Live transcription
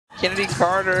Chennedy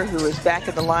Carter, who is back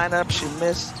in the lineup. She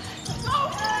missed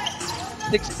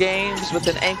 6 games with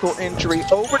an ankle injury.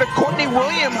 Over to Courtney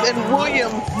Williams, and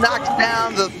Williams knocks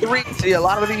down the 3. See, a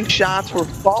lot of these shots were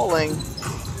falling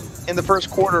in the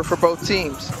first quarter for both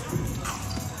teams.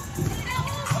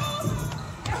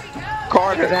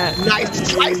 Carter,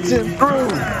 nice slicing through.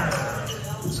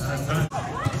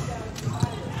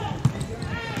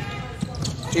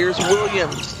 Here's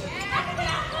Williams.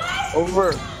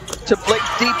 Over to Blake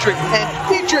Dietrich, and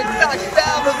Dietrich knocks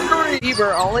down the 3.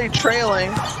 Beaver only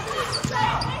trailing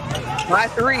by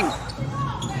 3.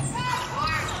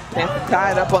 Can't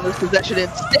tie it up on this possession.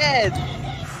 Instead,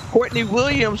 Courtney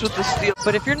Williams with the steal.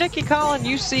 But if you're Nikki Collin,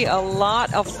 you see a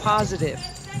lot of positive.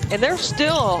 And they're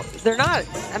still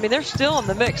in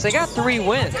the mix. They got 3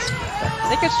 wins.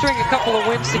 They could string a couple of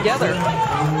wins together.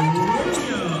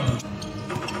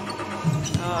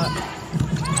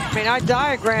 I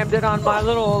diagrammed it on my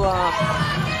little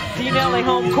Dinelli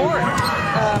home court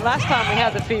last time we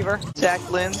had the fever. Tack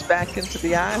Lynn's back into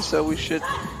the eye, so we should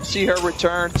see her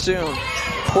return soon.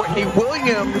 Courtney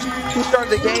Williams, who started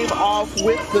the game off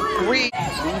with the 3,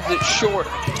 leaves it short.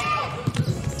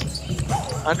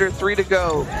 Under 3 to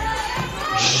go.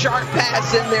 Sharp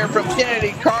pass in there from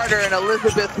Chennedy Carter, and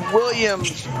Elizabeth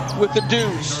Williams with the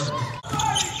deuce.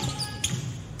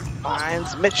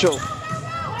 Finds Mitchell.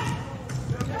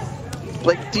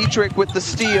 Blake Dietrich with the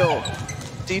steal.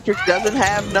 Dietrich doesn't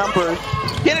have numbers.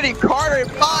 Chennedy Carter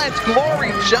finds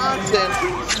Glory Johnson.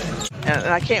 And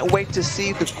I can't wait to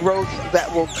see the growth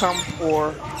that will come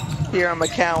for here on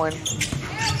McCowan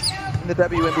in the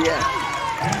WNBA.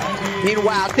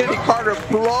 Meanwhile, Chennedy Carter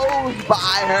blows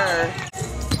by her.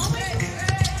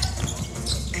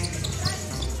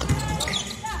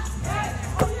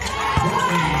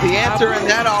 The answer in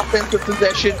that offensive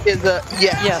possession is a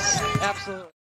yes. Yes, absolutely.